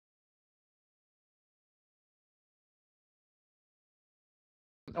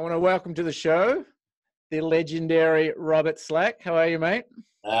I want to welcome to the show the legendary Robert Slack. How are you, mate?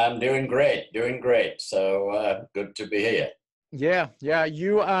 I'm doing great. So good to be here. Yeah.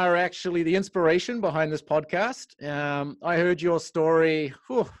 You are actually the inspiration behind this podcast. I heard your story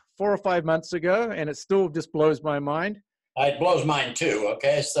 4 or 5 months ago, and it still just blows my mind. It blows mine too,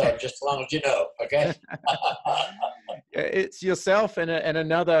 okay? So just as long as you know, okay? It's yourself and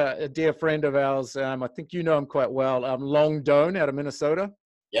another dear friend of ours. I think you know him quite well, Long Doan out of Minnesota.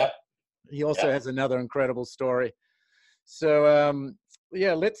 Yep. He also has another incredible story. So,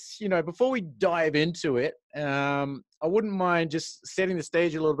 let's, before we dive into it, I wouldn't mind just setting the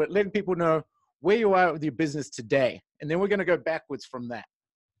stage a little bit, letting people know where you are with your business today. And then we're going to go backwards from that.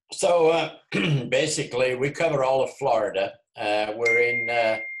 So basically, we cover all of Florida. We're in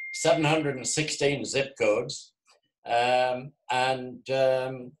 716 zip codes.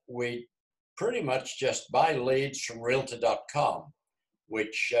 We pretty much just buy leads from realtor.com,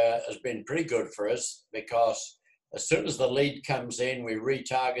 which has been pretty good for us because as soon as the lead comes in, we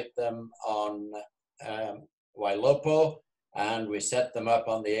retarget them on Ylopo, and we set them up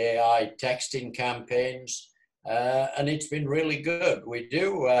on the AI texting campaigns, and it's been really good. We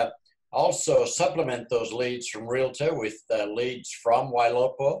do also supplement those leads from Realtor with leads from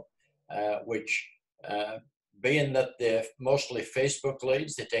Ylopo, which being that they're mostly Facebook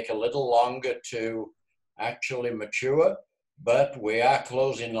leads, they take a little longer to actually mature. But we are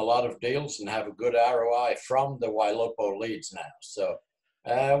closing a lot of deals and have a good ROI from the Ylopo leads now. So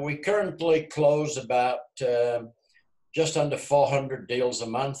we currently close about just under 400 deals a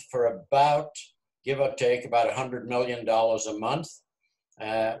month for about, give or take, about $100 million a month,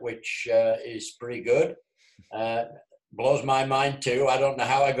 which is pretty good. Blows my mind too. I don't know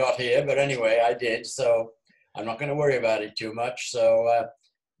how I got here, but anyway, I did. So I'm not going to worry about it too much. So,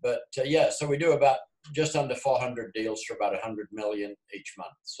 so we do about just under 400 deals for about 100 million each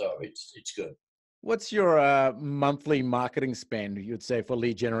month. So it's good. What's your monthly marketing spend, you'd say, for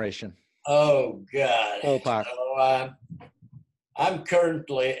lead generation? Oh, God. Ballpark. So, I'm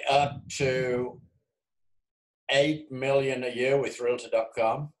currently up to 8 million a year with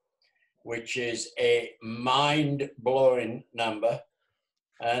realtor.com, which is a mind-blowing number,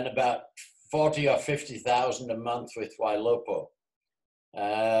 and about 40 or 50,000 a month with Ylopo.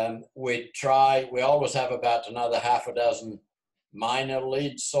 We always have about another half a dozen minor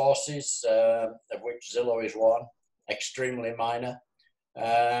lead sources, of which Zillow is one, extremely minor.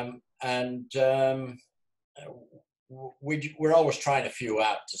 We're always trying a few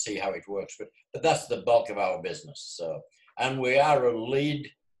out to see how it works, but that's the bulk of our business. So, and we are a lead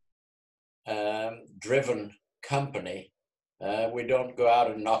driven company. We don't go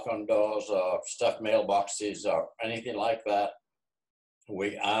out and knock on doors or stuff mailboxes or anything like that.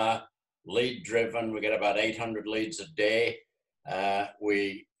 We are lead driven. We get about 800 leads a day.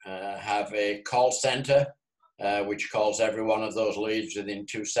 We have a call center, which calls every one of those leads within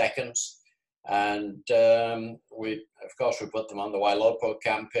 2 seconds. And we put them on the Ylopo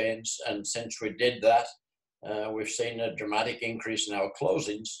campaigns. And since we did that, we've seen a dramatic increase in our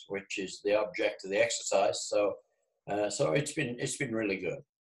closings, which is the object of the exercise. So it's been really good.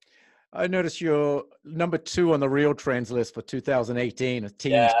 I noticed you're number 2 on the Real Trends list for 2018.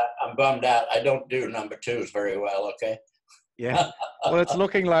 Yeah, I'm bummed out. I don't do number 2s very well, okay? Yeah. Well, it's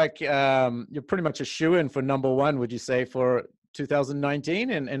looking like you're pretty much a shoo-in for number 1, would you say, for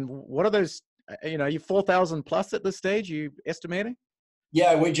 2019? And what are those, you 4,000 plus at this stage, you estimating?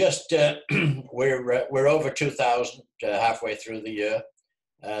 Yeah, we just, we're over 2,000 halfway through the year.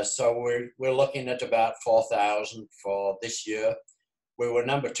 So we're looking at about 4,000 for this year. We were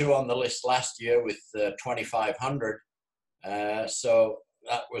number 2 on the list last year with 2,500. So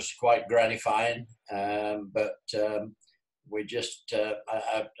that was quite gratifying. We just,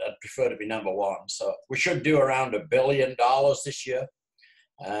 I'd prefer to be number 1. So we should do around $1 billion this year,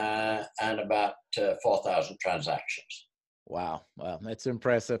 and about 4,000 transactions. Wow, that's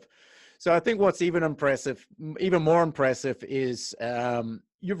impressive. So I think what's even more impressive is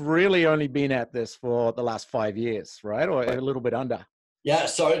you've really only been at this for the last 5 years, right? Or a little bit under. Yeah,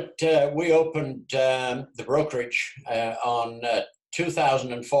 so we opened the brokerage on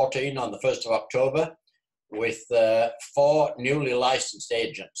 2014 on the 1st of October with 4 newly licensed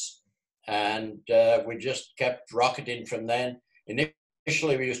agents. And we just kept rocketing from then.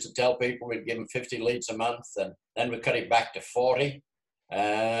 Initially, we used to tell people we'd give them 50 leads a month, and then we cut it back to 40.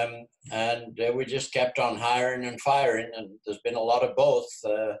 We just kept on hiring and firing, and there's been a lot of both.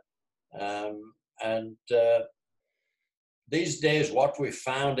 These days, what we've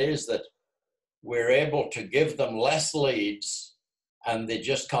found is that we're able to give them less leads and they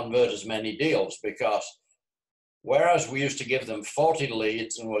just convert as many deals, because Whereas we used to give them 40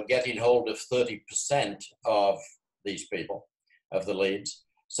 leads and we're getting hold of 30% of these people, of the leads.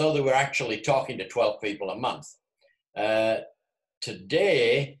 So they were actually talking to 12 people a month.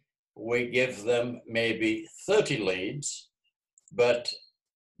 Today, we give them maybe 30 leads, but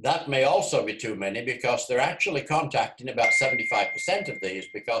that may also be too many because they're actually contacting about 75% of these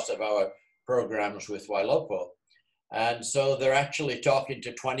because of our programs with Wailopo. And so they're actually talking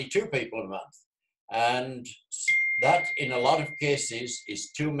to 22 people a month. And that, in a lot of cases,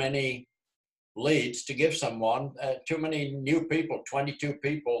 is too many leads to give someone, too many new people, 22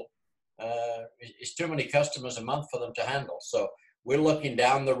 people, is too many customers a month for them to handle. So we're looking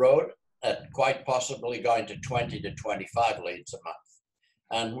down the road at quite possibly going to 20 to 25 leads a month.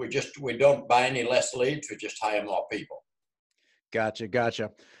 And we don't buy any less leads, we just hire more people.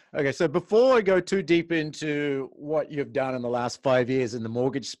 Gotcha. Okay, so before I go too deep into what you've done in the last 5 years in the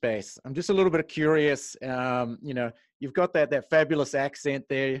mortgage space, I'm just a little bit curious. You've got that fabulous accent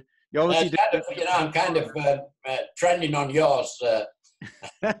there. You obviously I'm kind of trending on yours.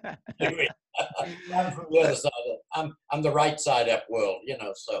 Anyway, I'm from the other side. I'm the right side up world,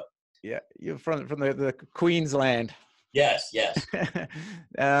 so. Yeah, you're from the Queensland. Yes.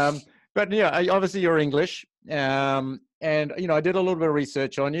 But yeah, obviously you're English. And I did a little bit of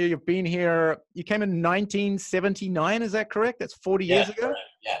research on you. You've been here. You came in 1979. Is that correct? That's 40 years ago. Correct.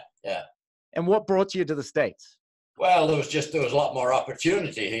 Yeah. And what brought you to the States? Well, there was a lot more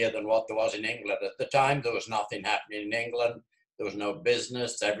opportunity here than what there was in England at the time. There was nothing happening in England. There was no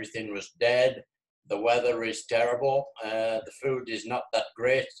business. Everything was dead. The weather is terrible. The food is not that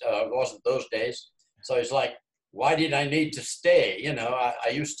great. It wasn't those days. So it's like, why did I need to stay?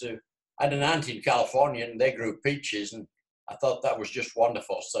 I had an aunt in California and they grew peaches and I thought that was just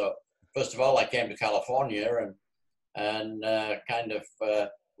wonderful. So first of all, I came to California and kind of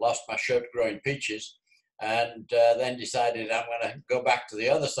lost my shirt growing peaches, and then decided I'm going to go back to the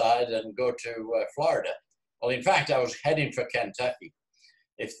other side and go to Florida. Well, in fact, I was heading for Kentucky,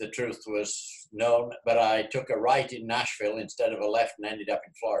 if the truth was known, but I took a right in Nashville instead of a left and ended up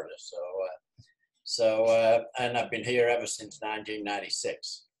in Florida. And I've been here ever since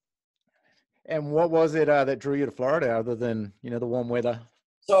 1996. And what was it that drew you to Florida other than, the warm weather?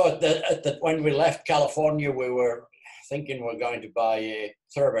 So when we left California, we were thinking we're going to buy a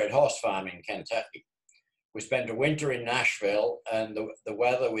thoroughbred horse farm in Kentucky. We spent a winter in Nashville and the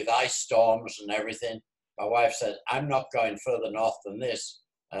weather with ice storms and everything. My wife said, I'm not going further north than this.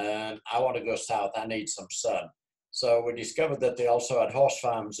 I want to go south. I need some sun. So we discovered that they also had horse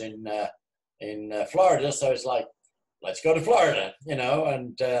farms in Florida. So it's like, let's go to Florida,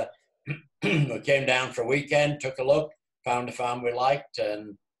 and we came down for a weekend, took a look, found a farm we liked,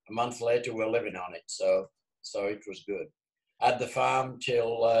 and a month later we're living on it. So it was good. Had the farm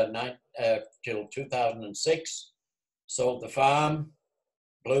till 2006, sold the farm,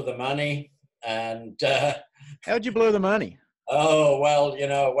 blew the money, and how'd you blow the money? Oh, well,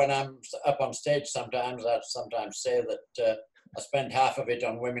 when I'm up on stage sometimes, I sometimes say that I spend half of it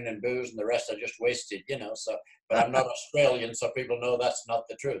on women and booze and the rest I just wasted, so, but I'm not Australian, so people know that's not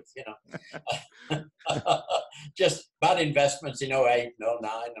the truth, Just bad investments in 08, 09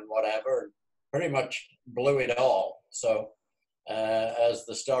 and whatever, and pretty much blew it all. So as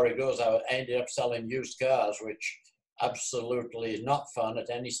the story goes, I ended up selling used cars, which absolutely is not fun at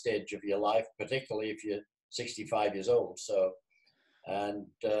any stage of your life, particularly if you're 65 years old. So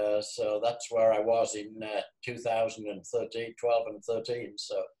that's where I was in 2013, 12 and 13.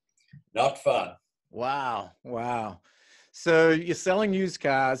 So not fun. Wow. So you're selling used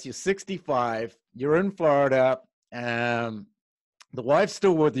cars, you're 65, you're in Florida. The wife's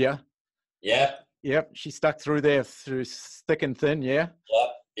still with you. Yep. She stuck through there through thick and thin. Yeah.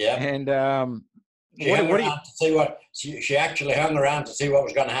 Yep. And, she actually hung around to see what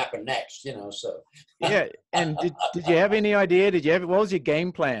was going to happen next, so. Yeah. And did you have any idea? What was your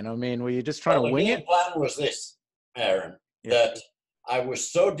game plan? I mean, were you just trying to wing it? The game plan was this, Aaron, that I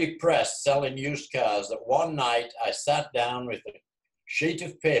was so depressed selling used cars that one night I sat down with a sheet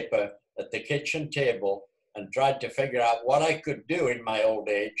of paper at the kitchen table and tried to figure out what I could do in my old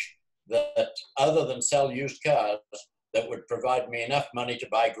age that other than sell used cars that would provide me enough money to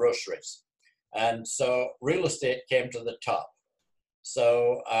buy groceries. And so real estate came to the top.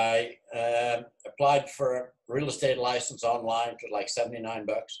 So I applied for a real estate license online for like $79.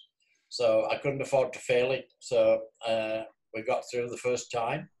 So I couldn't afford to fail it. So we got through the first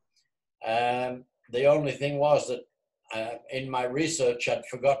time. The only thing was that in my research, I'd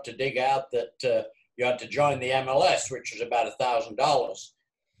forgot to dig out that you had to join the MLS, which was about $1,000.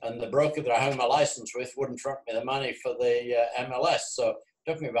 And the broker that I had my license with wouldn't front me the money for the MLS. So it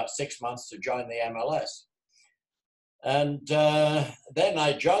took me about 6 months to join the MLS. And then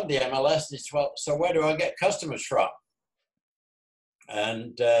I joined the MLS and it's, well, so where do I get customers from?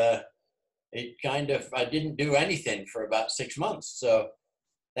 And it kind of, I didn't do anything for about 6 months. So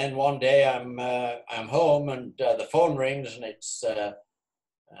then one day I'm home and the phone rings and it's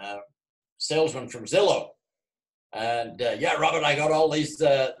salesman from Zillow. And yeah, Robert, I got all these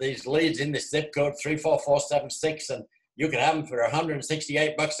leads in this zip code 34476, and you could have them for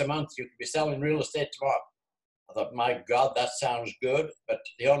 $168 a month. You could be selling real estate tomorrow. I thought, my God, that sounds good. But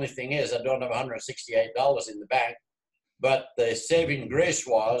the only thing is, I don't have $168 in the bank. But the saving grace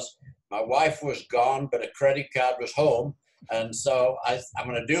was my wife was gone, but a credit card was home. And so I'm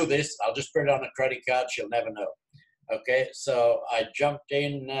going to do this. I'll just put it on a credit card. She'll never know. Okay, so I jumped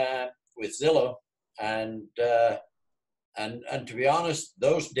in with Zillow, and to be honest,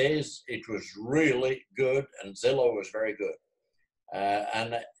 those days it was really good, and Zillow was very good.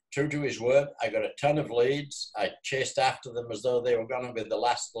 And true to his word, I got a ton of leads. I chased after them as though they were going to be the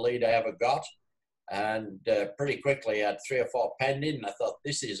last lead I ever got. And pretty quickly I had 3 or 4 pending. And I thought,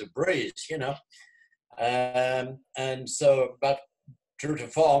 this is a breeze, you know. And so, but true to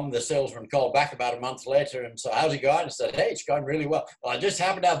form, the salesman called back about a month later and so, how's it going? I said, hey, it's going really well. Well, I just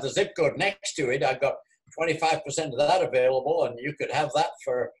happen to have the zip code next to it. I got 25% of that available, and you could have that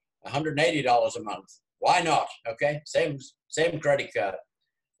for $180 a month. Why not? Okay, same credit card.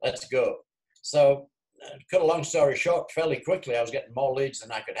 Let's go. So, cut a long story short, fairly quickly, I was getting more leads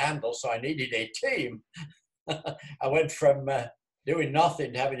than I could handle, so I needed a team. I went from doing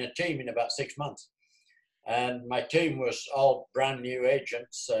nothing to having a team in about 6 months. And my team was all brand new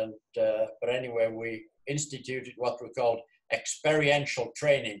agents. And but anyway, we instituted what we called experiential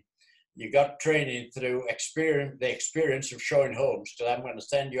training. You got training through the experience of showing homes. So I'm going to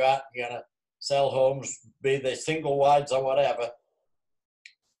send you out, you're going to sell homes, be they single wides or whatever.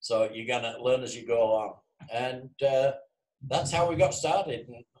 So you're going to learn as you go along. And that's how we got started.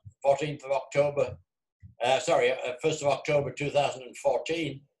 And 14th of October, 1st of October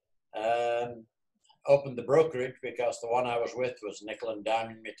 2014, opened the brokerage because the one I was with was nickel and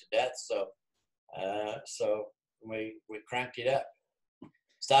diming me to death. So we cranked it up.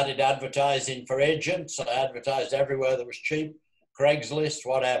 Started advertising for agents. I advertised everywhere that was cheap, Craigslist,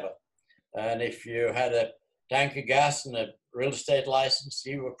 whatever. And if you had a tank of gas and a real estate license,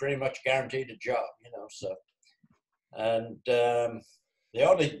 you were pretty much guaranteed a job, you know. So, and the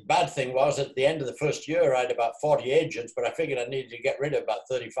only bad thing was at the end of the first year, I had about 40 agents, but I figured I needed to get rid of about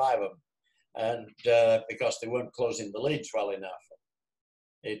 35 of them. And because they weren't closing the leads well enough.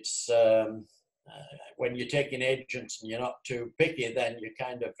 It's when you're taking agents and you're not too picky, then you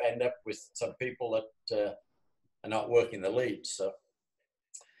kind of end up with some people that are not working the leads. So,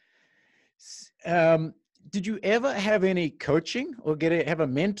 did you ever have any coaching or have a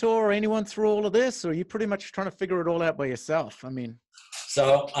mentor or anyone through all of this, or are you pretty much trying to figure it all out by yourself? I mean,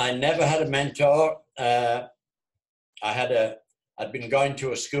 so I never had a mentor. I'd been going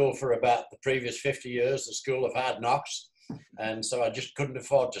to a school for about the previous 50 years, the School of Hard Knocks. And so I just couldn't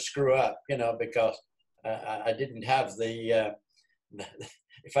afford to screw up, you know, because I didn't have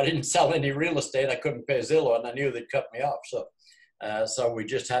if I didn't sell any real estate, I couldn't pay Zillow, and I knew they'd cut me off. So we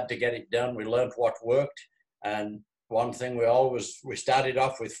just had to get it done. We learned what worked. And one thing we started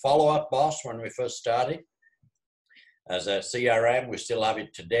off with Follow Up Boss when we first started as a CRM. We still have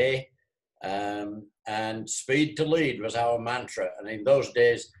it today. And speed to lead was our mantra. And in those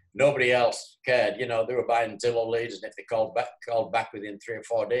days, nobody else cared. You know, they were buying Zillow leads, and if they called back within 3 or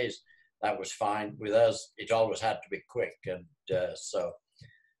 4 days, that was fine. With us, it always had to be quick. And so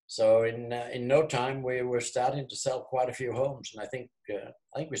in no time, we were starting to sell quite a few homes. And I think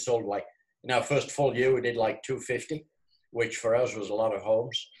we sold like, in our first full year, we did like 250, which for us was a lot of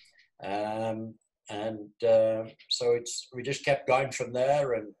homes. So we just kept going from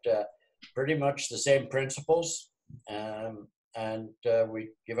there, and pretty much the same principles. We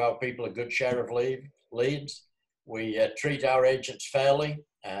give our people a good share of leads. We treat our agents fairly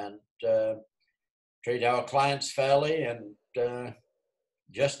and treat our clients fairly, and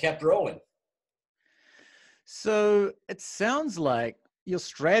just kept rolling. So it sounds like your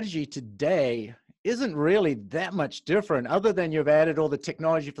strategy today isn't really that much different, other than you've added all the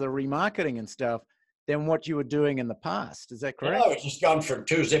technology for the remarketing and stuff, than what you were doing in the past. Is that correct? No, it's just gone from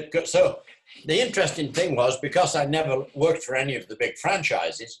 2 zip codes. So the interesting thing was, because I never worked for any of the big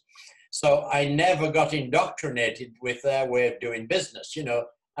franchises, so I never got indoctrinated with their way of doing business. You know,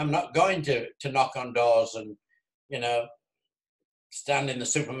 I'm not going to knock on doors and, you know, stand in the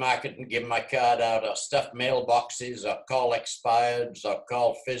supermarket and give my card out, or stuff mailboxes, or call expireds, or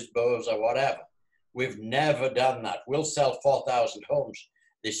call FSBOs, or whatever. We've never done that. We'll sell 4,000 homes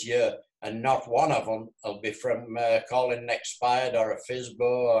this year and not one of them will be from calling an expired or a FISBO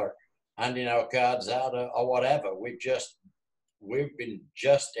or handing our cards out or whatever. We've been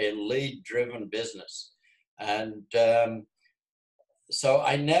just a lead-driven business. And so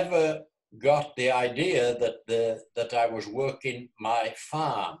I never got the idea that I was working my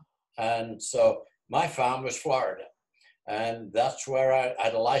farm. And so my farm was Florida. And that's where I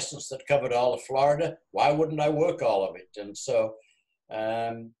had a license that covered all of Florida. Why wouldn't I work all of it? And so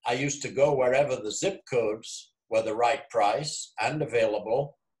I used to go wherever the zip codes were the right price and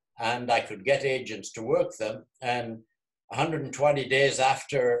available, and I could get agents to work them. And 120 days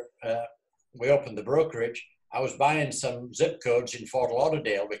after we opened the brokerage, I was buying some zip codes in Fort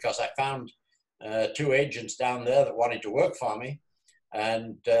Lauderdale because I found 2 agents down there that wanted to work for me.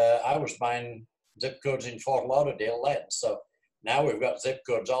 And I was buying zip codes in Fort Lauderdale then. So now we've got zip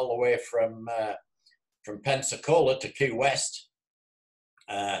codes all the way from Pensacola to Key West,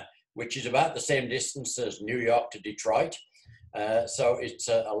 which is about the same distance as New York to Detroit. So it's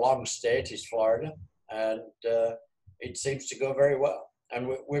a long state, is Florida, and it seems to go very well. And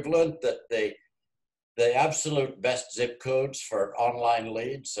we've learned that the absolute best zip codes for online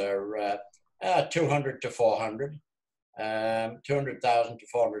leads are 200 to 400, 200,000 to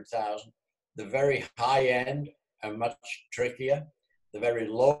 400,000. The very high end are much trickier. The very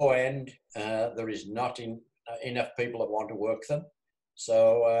low end, there is not enough people that want to work them.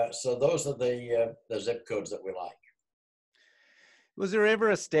 So those are the zip codes that we like. Was there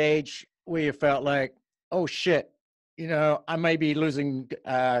ever a stage where you felt like, oh shit, you know, I may be losing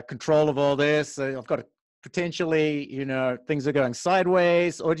control of all this. I've got to potentially, you know, things are going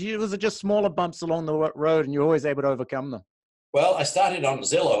sideways, or was it just smaller bumps along the road and you're always able to overcome them? Well, I started on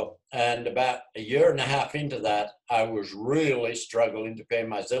Zillow, and about a year and a half into that, I was really struggling to pay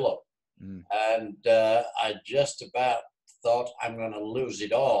my Zillow. And I just about thought I'm going to lose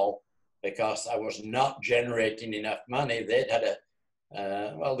it all because I was not generating enough money. They'd had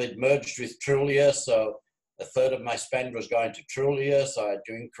they'd merged with Trulia, so a third of my spend was going to Trulia, so I had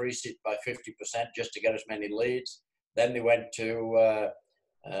to increase it by 50% just to get as many leads. Then they went to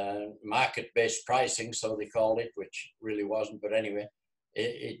market-based pricing, so they called it, which really wasn't. But anyway,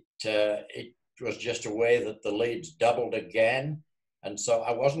 it was just a way that the leads doubled again, and so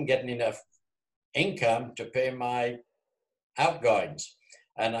I wasn't getting enough income to pay my outgoings,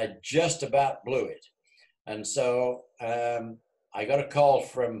 and I just about blew it. And so I got a call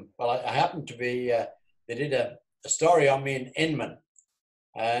from, I happened to be, they did a story on me in Inman,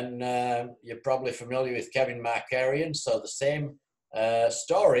 and you're probably familiar with Kevin Markarian, so the same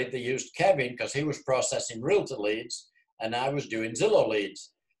story, they used Kevin because he was processing realtor leads and I was doing Zillow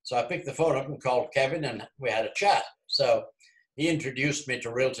leads. So I picked the phone up and called Kevin and we had a chat. So he introduced me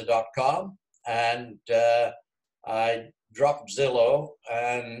to realtor.com, and I dropped Zillow,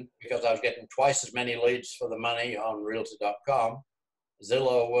 and because I was getting twice as many leads for the money on realtor.com.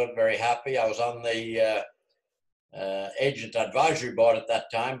 Zillow weren't very happy. I was on the agent advisory board at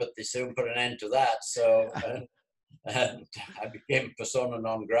that time, but they soon put an end to that. So and I became persona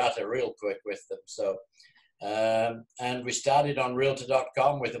non grata real quick with them. So and we started on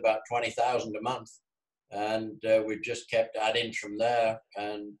realtor.com with about 20,000 a month, and we've just kept adding from there,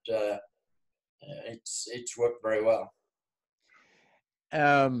 and it's worked very well.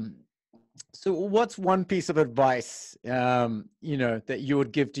 So what's one piece of advice, you know, that you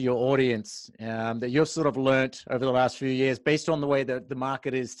would give to your audience, that you've sort of learnt over the last few years based on the way that the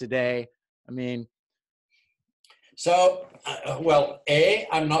market is today? I mean, so, well,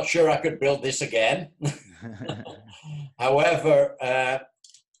 I'm not sure I could build this again. However,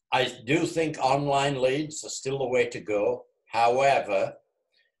 I do think online leads are still the way to go. However,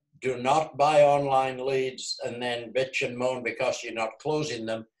 do not buy online leads and then bitch and moan because you're not closing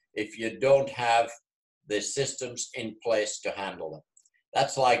them if you don't have the systems in place to handle them.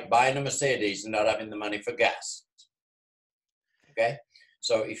 That's like buying a Mercedes and not having the money for gas. Okay?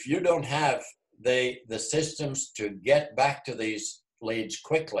 So if you don't have the systems to get back to these leads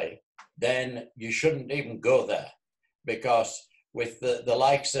quickly, then you shouldn't even go there. Because with the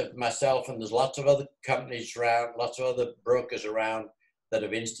likes of myself, and there's lots of other companies around, lots of other brokers around that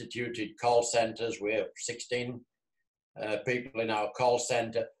have instituted call centers. We have 16 people in our call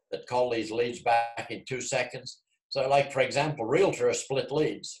center that call these leads back in 2 seconds. So like, for example, realtor are split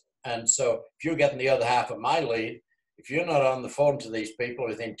leads. And so if you're getting the other half of my lead, if you're not on the phone to these people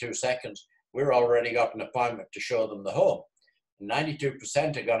within 2 seconds, we're already got an appointment to show them the home.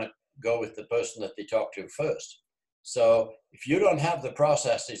 92% are going to go with the person that they talk to first. So if you don't have the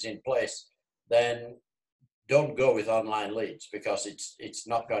processes in place, then don't go with online leads because it's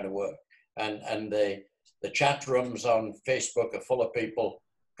not going to work. And the chat rooms on Facebook are full of people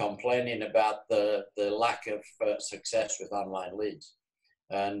complaining about the lack of success with online leads.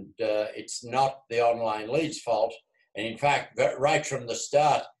 And it's not the online leads' fault. And in fact, right from the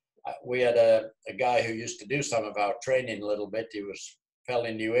start, we had a guy who used to do some of our training a little bit. He was a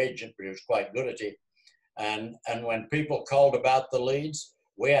fairly new agent, but he was quite good at it. And when people called about the leads,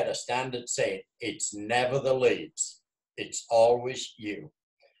 we had a standard saying, it's never the leads, it's always you.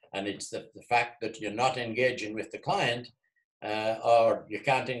 And it's the fact that you're not engaging with the client, or you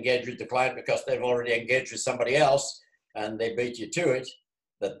can't engage with the client because they've already engaged with somebody else and they beat you to it,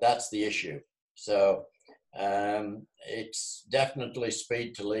 that's the issue. So it's definitely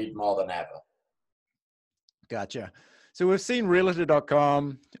speed to lead more than ever. Gotcha. So we've seen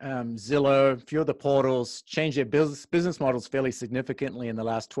realtor.com, Zillow, a few of the portals change their business models fairly significantly in the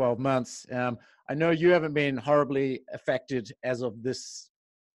last 12 months. I know you haven't been horribly affected as of this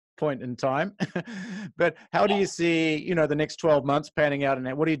point in time, but how do you see, the next 12 months panning out,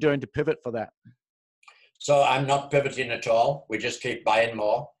 and what are you doing to pivot for that? So I'm not pivoting at all. We just keep buying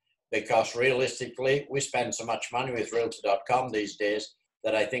more, because realistically, we spend so much money with realtor.com these days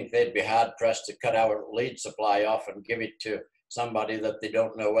that I think they'd be hard pressed to cut our lead supply off and give it to somebody that they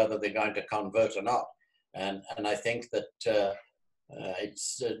don't know whether they're going to convert or not. And I think that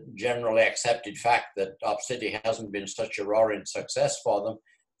it's a generally accepted fact that OpCity hasn't been such a roaring success for them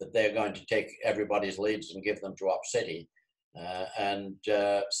that they're going to take everybody's leads and give them to OpCity.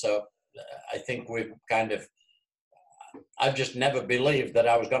 So I think I've just never believed that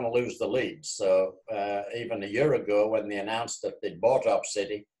I was going to lose the leads. So even a year ago, when they announced that they'd bought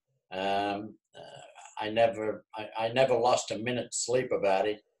OpCity, I never lost a minute's sleep about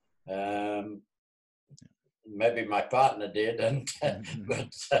it. Maybe my partner did, and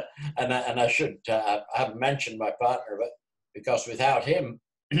I should I haven't mentioned my partner, but because without him,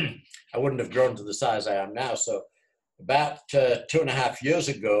 I wouldn't have grown to the size I am now. So about 2.5 years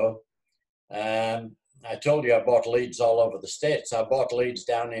ago, I told you I bought leads all over the States. I bought leads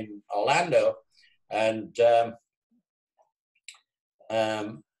down in Orlando, and there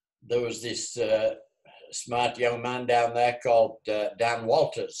was this smart young man down there called Dan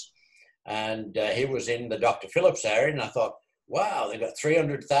Walters, and he was in the Dr. Phillips area, and I thought, wow, they got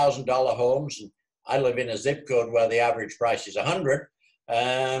 $300,000 homes, and I live in a zip code where the average price is 100,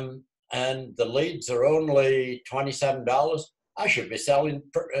 and the leads are only $27. I should be selling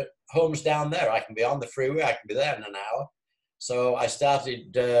homes down there. I can be on the freeway. I can be there in an hour. So I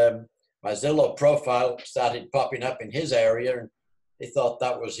started, my Zillow profile started popping up in his area, and he thought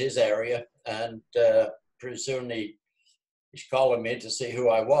that was his area. And pretty soon he's calling me to see who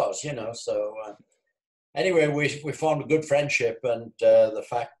I was, So anyway, we formed a good friendship. And the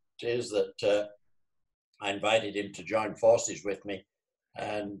fact is that I invited him to join forces with me.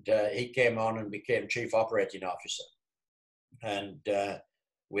 And he came on and became Chief Operating Officer. And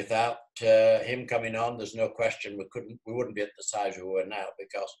without him coming on, there's no question we wouldn't be at the size we were now,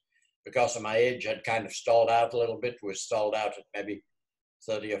 because of my age, I'd kind of stalled out a little bit. We stalled out at maybe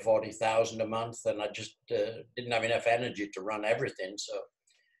 30 or 40,000 a month, and I just didn't have enough energy to run everything. So,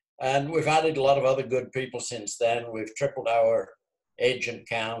 and we've added a lot of other good people since then. We've tripled our agent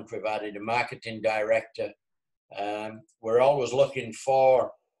count. We've added a marketing director. We're always looking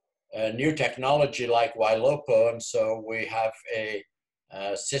for new technology like Ylopo, and so we have a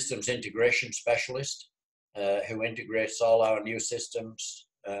systems integration specialist who integrates all our new systems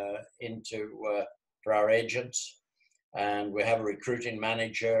for our agents. And we have a recruiting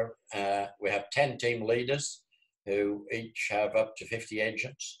manager. We have 10 team leaders who each have up to 50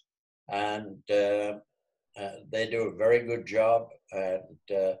 agents, and they do a very good job.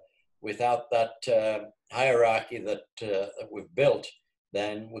 And without that hierarchy that we've built,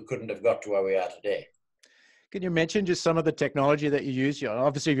 then we couldn't have got to where we are today. Can you mention just some of the technology that you use?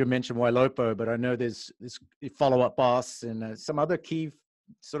 Obviously, you mentioned Ylopo, but I know there's this Follow-Up Boss and some other key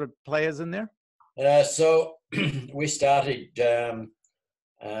sort of players in there. So we started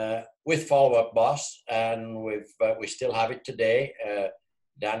with Follow-Up Boss, and we still have it today.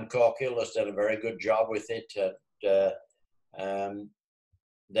 Dan Corkill has done a very good job with it.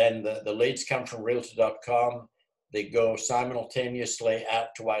 Then the leads come from Realtor.com. They go simultaneously out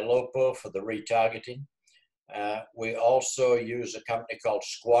to Ylopo for the retargeting. We also use a company called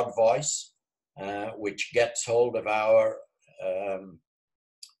Squad Voice, which gets hold of our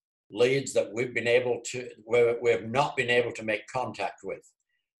leads that we have not been able to make contact with.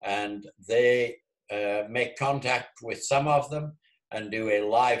 And they make contact with some of them and do a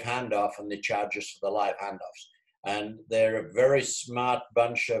live handoff, and they charge us for the live handoffs. And they're a very smart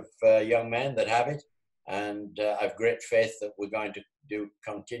bunch of young men that have it. And I have great faith that we're going to do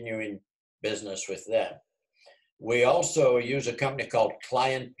continuing business with them. We also use a company called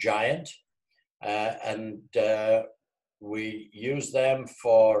Client Giant, and we use them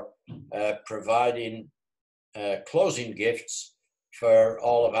for providing closing gifts for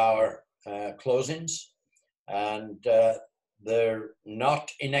all of our closings. And they're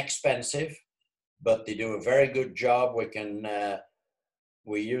not inexpensive, but they do a very good job.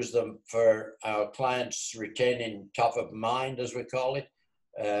 We use them for our clients retaining top of mind, as we call it.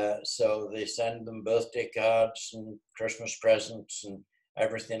 So they send them birthday cards and Christmas presents and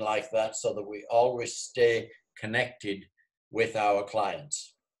everything like that, so that we always stay connected with our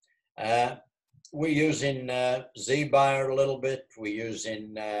clients. We're using Z-Buyer a little bit. We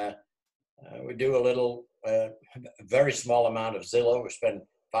do a little, very small amount of Zillow. We spend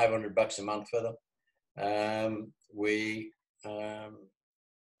 $500 a month for them. We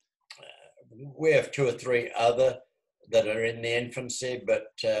have 2 or 3 other that are in the infancy, but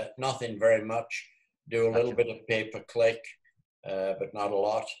nothing very much. Do a little bit of pay-per-click, but not a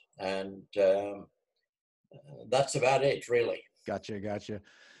lot. And that's about it, really. Gotcha.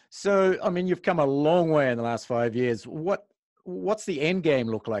 So, I mean, you've come a long way in the last 5 years. What's the end game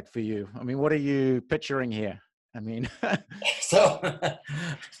look like for you? I mean, what are you picturing here? I mean, so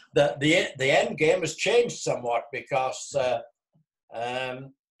the end game has changed somewhat, because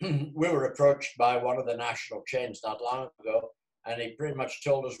we were approached by one of the national chains not long ago, and he pretty much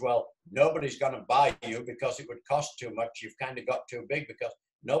told us, well, nobody's going to buy you because it would cost too much. You've kind of got too big, because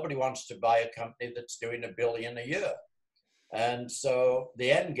nobody wants to buy a company that's doing $1 billion a year. And so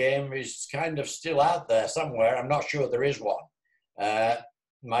the end game is kind of still out there somewhere. I'm not sure there is one.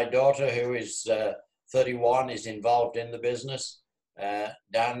 My daughter, who is 31, is involved in the business.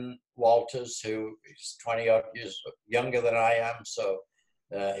 Dan Walters, who is 20 odd years younger than I am, so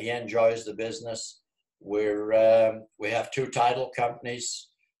he enjoys the business. We have 2 title companies.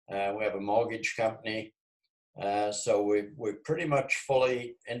 We have a mortgage company. So we're pretty much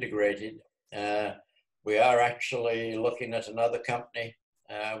fully integrated. We are actually looking at another company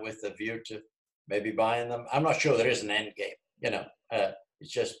with a view to maybe buying them. I'm not sure there is an end game, you know.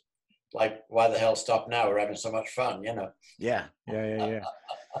 It's just like, why the hell stop now? We're having so much fun, you know. Yeah.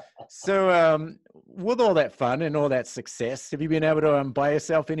 So, with all that fun and all that success, have you been able to buy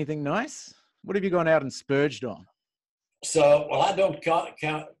yourself anything nice? What have you gone out and splurged on? So, well, I don't call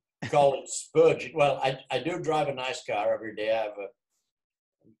it splurging. Well, I do drive a nice car every day. I have a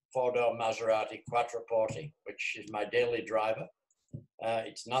 4-door Maserati Quattroporte, which is my daily driver.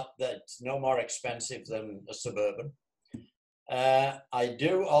 It's no more expensive than a Suburban. I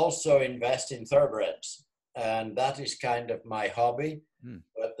do also invest in thoroughbreds, and that is kind of my hobby.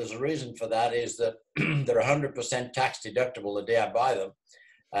 But there's a reason for that, is that they're 100% tax deductible the day I buy them.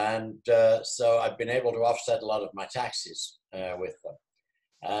 And so I've been able to offset a lot of my taxes with them.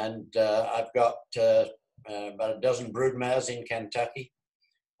 And I've got about a dozen broodmares in Kentucky.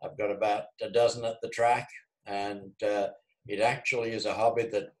 I've got about a dozen at the track, and it actually is a hobby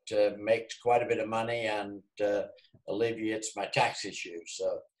that makes quite a bit of money and alleviates my tax issues.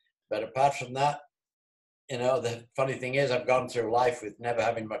 So, but apart from that, you know, the funny thing is, I've gone through life with never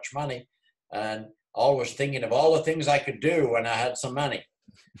having much money, and always thinking of all the things I could do when I had some money.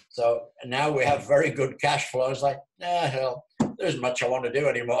 So now we have very good cash flow. It's like, hell, there isn't much I want to do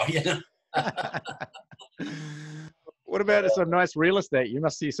anymore, you know. What about some nice real estate? You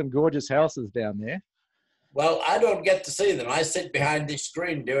must see some gorgeous houses down there. Well, I don't get to see them. I sit behind this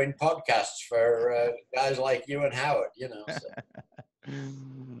screen doing podcasts for guys like you and Howard, you know. So.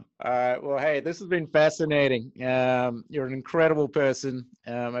 All right. Well, hey, this has been fascinating. You're an incredible person.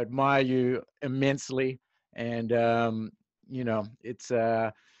 I admire you immensely. And, you know,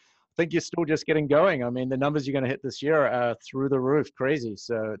 I think you're still just getting going. I mean, the numbers you're going to hit this year are through the roof, crazy.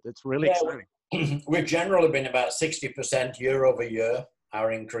 So it's really exciting. We've generally been about 60% year over year,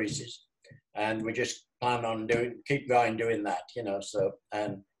 our increases. And we just plan on keep going doing that, you know. So,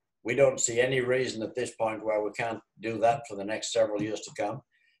 and we don't see any reason at this point where we can't do that for the next several years to come.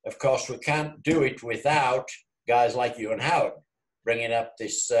 Of course, we can't do it without guys like you and Howard bringing up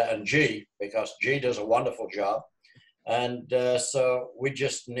this, and G, because G does a wonderful job. And so we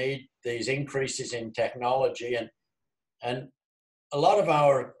just need these increases in technology. And a lot of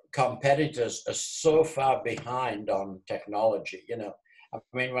our competitors are so far behind on technology, you know. I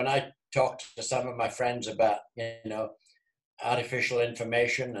mean, when I talk to some of my friends about, you know, artificial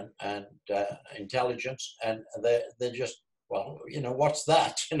information and intelligence, and they're just, well, you know, what's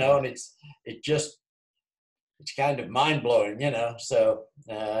that, you know? And it's kind of mind-blowing, you know. So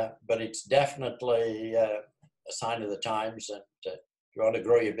but it's definitely a sign of the times, and if you want to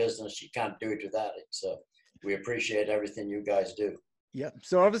grow your business, you can't do it without it. So we appreciate everything you guys do. Yeah.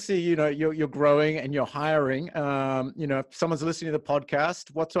 So obviously, you're growing and you're hiring. If someone's listening to the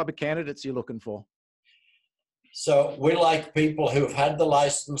podcast, what type of candidates are you looking for? So we like people who've had the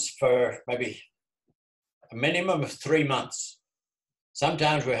license for maybe a minimum of 3 months.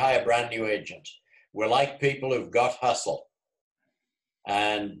 Sometimes we hire brand new agents. We like people who've got hustle.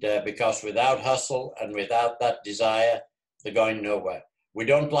 And because without hustle and without that desire, they're going nowhere. We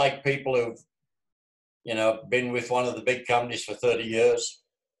don't like people who've, been with one of the big companies for 30 years.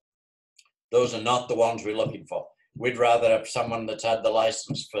 Those are not the ones we're looking for. We'd rather have someone that's had the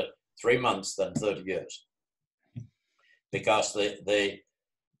license for 3 months than 30 years. Because the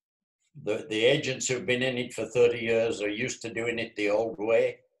agents who've been in it for 30 years are used to doing it the old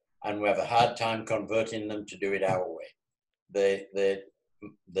way, and we have a hard time converting them to do it our way.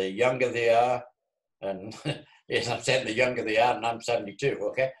 The younger they are, and yes, I'm saying the younger they are, and I'm 72,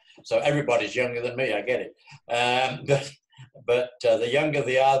 okay? So everybody's younger than me, I get it. But the younger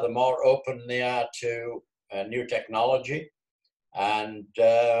they are, the more open they are to new technology, and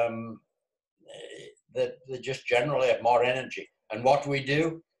they just generally have more energy. And what we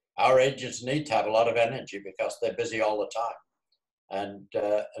do, our agents need to have a lot of energy because they're busy all the time.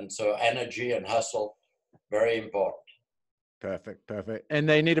 And so energy and hustle, very important. Perfect. And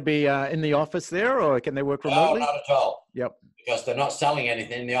they need to be in the office there, or can they work remotely? No, not at all. Yep. Because they're not selling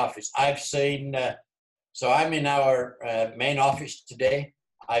anything in the office. I've seen, so I'm in our main office today.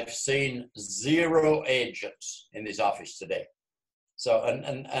 I've seen 0 agents in this office today. So,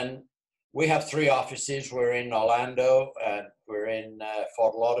 and we have 3 offices. We're in Orlando, and we're in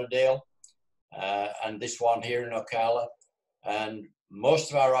Fort Lauderdale, and this one here in Ocala. And most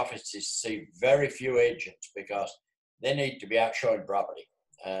of our offices see very few agents because they need to be out showing property.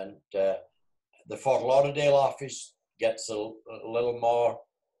 And the Fort Lauderdale office gets a little more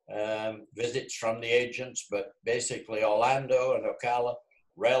visits from the agents, but basically Orlando and Ocala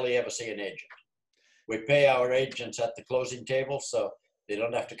rarely ever see an agent. We pay our agents at the closing table, so they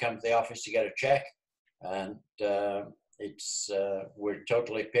don't have to come to the office to get a check. And we're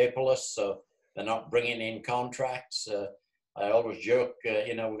totally paperless, so they're not bringing in contracts. I always joke,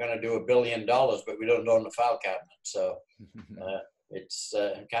 we're going to do $1 billion, but we don't own the file cabinet. So it's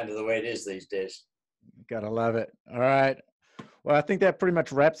kind of the way it is these days. Gotta love it. All right. Well, I think that pretty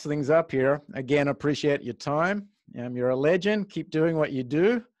much wraps things up here. Again, appreciate your time. You're a legend. Keep doing what you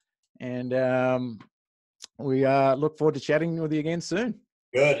do. And we look forward to chatting with you again soon.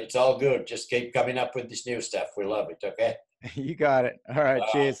 Good. It's all good. Just keep coming up with this new stuff. We love it. Okay. You got it. All right.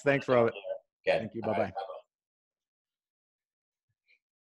 Cheers. Thanks, Robert. Okay. Thank you. Bye-bye. Right, bye-bye.